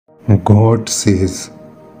God says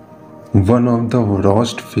one of the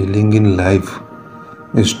worst feeling in life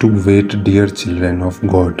is to wait, dear children of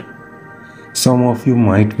God. Some of you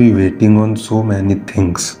might be waiting on so many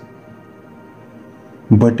things,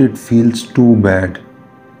 but it feels too bad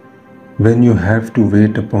when you have to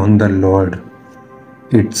wait upon the Lord.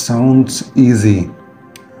 It sounds easy,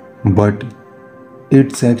 but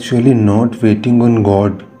it's actually not waiting on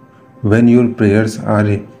God when your prayers are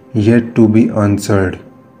yet to be answered.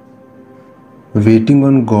 Waiting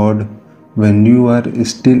on God when you are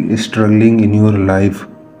still struggling in your life.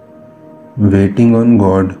 Waiting on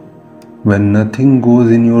God when nothing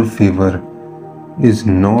goes in your favor is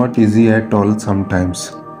not easy at all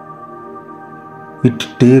sometimes. It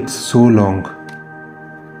takes so long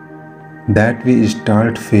that we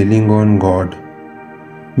start failing on God.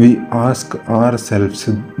 We ask ourselves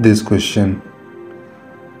this question,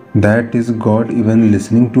 that is God even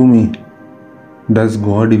listening to me? Does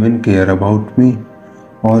God even care about me?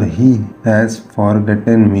 Or He has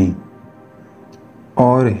forgotten me?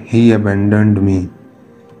 Or He abandoned me?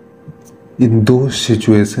 In those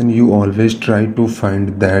situations, you always try to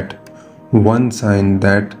find that one sign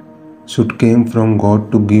that should came from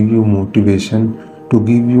God to give you motivation, to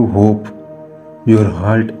give you hope. Your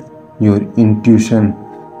heart, your intuition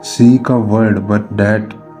seek a word, but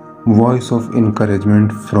that voice of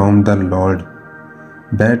encouragement from the Lord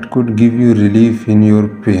that could give you relief in your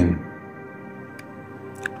pain.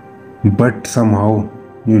 But somehow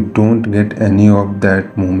you don't get any of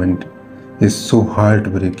that moment. Is so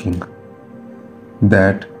heartbreaking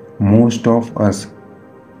that most of us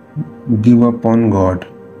give up on God.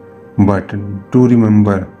 But do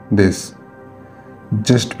remember this,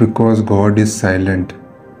 just because God is silent,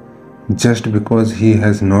 just because He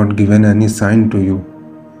has not given any sign to you,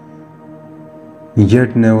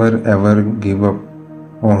 yet never ever give up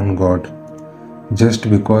on God. Just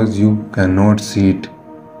because you cannot see it.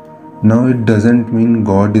 Now it doesn't mean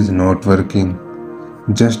God is not working.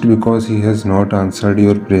 Just because He has not answered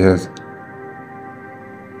your prayers,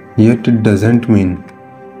 yet it doesn't mean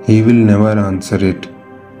He will never answer it.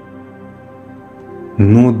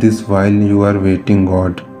 Know this while you are waiting,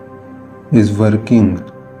 God is working.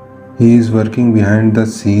 He is working behind the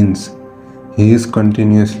scenes. He is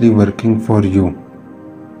continuously working for you.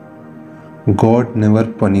 God never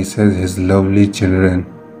punishes His lovely children.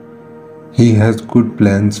 He has good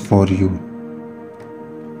plans for you.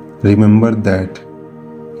 Remember that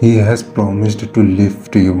He has promised to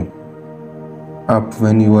lift you up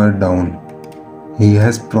when you are down. He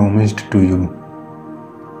has promised to you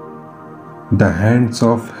the hands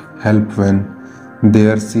of help when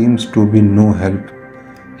there seems to be no help.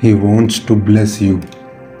 He wants to bless you.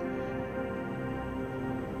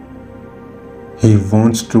 He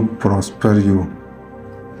wants to prosper you.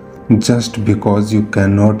 Just because you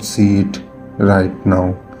cannot see it right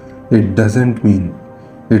now, it doesn't mean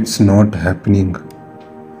it's not happening.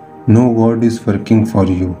 No, God is working for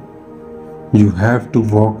you. You have to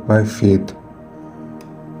walk by faith.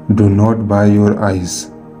 Do not by your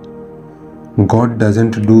eyes. God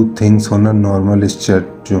doesn't do things on a normal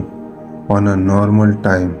schedule, on a normal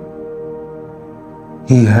time.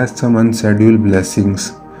 He has some unscheduled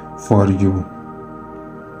blessings for you.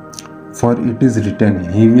 For it is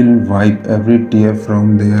written, He will wipe every tear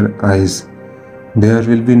from their eyes. There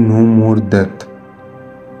will be no more death,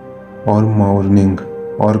 or mourning,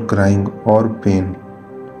 or crying, or pain.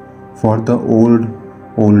 For the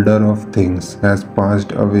older of things has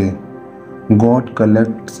passed away. God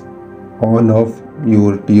collects all of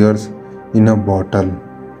your tears in a bottle.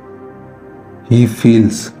 He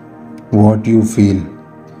feels what you feel.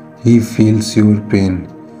 He feels your pain.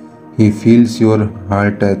 He feels your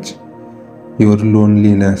heart touch, your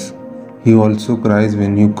loneliness. He also cries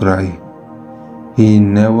when you cry. He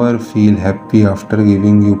never feels happy after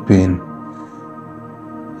giving you pain.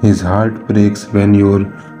 His heart breaks when your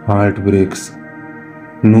heart breaks.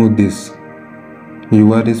 Know this,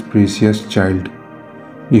 you are His precious child.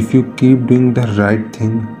 If you keep doing the right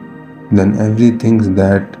thing, then everything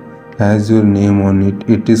that has your name on it,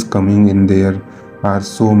 it is coming in. There are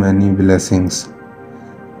so many blessings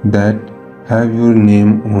that have your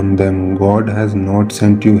name on them. God has not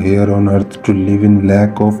sent you here on earth to live in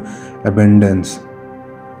lack of abundance.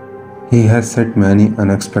 He has set many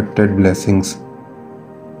unexpected blessings,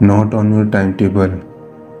 not on your timetable,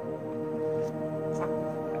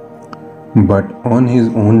 but on His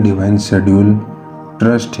own divine schedule.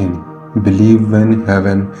 Trust Him. Believe when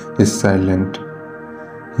heaven is silent.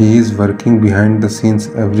 He is working behind the scenes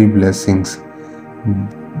every blessings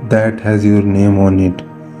that has your name on it.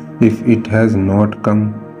 If it has not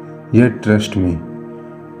come, yet trust me.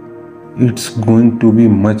 it's going to be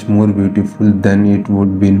much more beautiful than it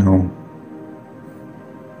would be now.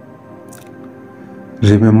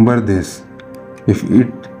 Remember this, if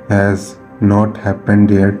it has not happened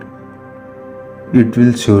yet, it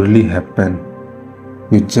will surely happen.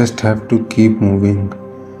 You just have to keep moving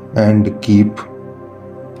and keep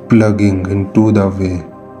plugging into the way.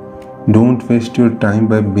 Don't waste your time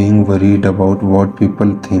by being worried about what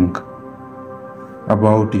people think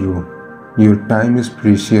about you. Your time is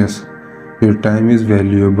precious, your time is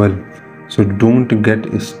valuable, so don't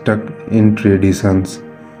get stuck in traditions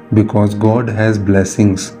because God has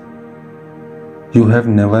blessings you have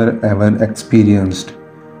never ever experienced.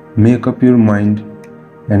 Make up your mind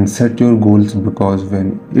and set your goals because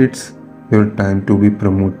when it's your time to be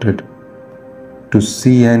promoted, to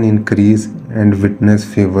see an increase and witness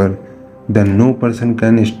favor, then no person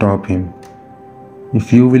can stop him.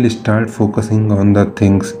 If you will start focusing on the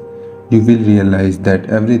things, you will realize that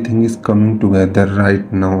everything is coming together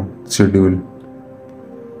right now, schedule.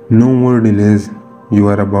 No more delays, you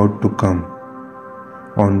are about to come.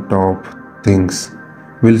 On top, things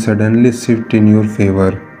will suddenly shift in your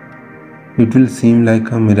favor. It will seem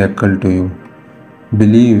like a miracle to you.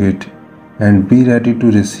 Believe it and be ready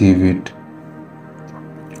to receive it.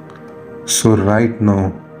 So, right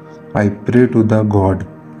now, I pray to the God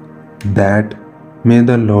that may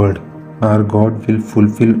the Lord our God will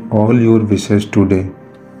fulfill all your wishes today.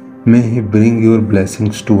 May He bring your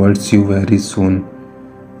blessings towards you very soon.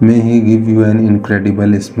 May He give you an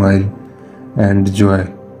incredible smile and joy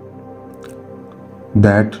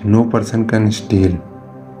that no person can steal.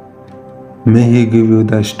 May He give you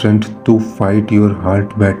the strength to fight your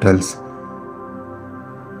heart battles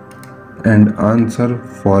and answer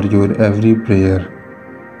for your every prayer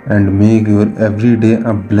and make your every day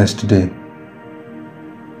a blessed day.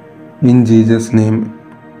 In Jesus' name,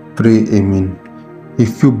 pray Amen.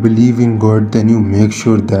 If you believe in God, then you make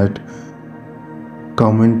sure that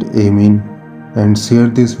comment Amen and share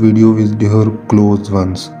this video with your close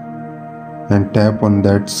ones and tap on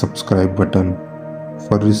that subscribe button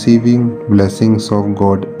for receiving blessings of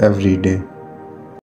God every day.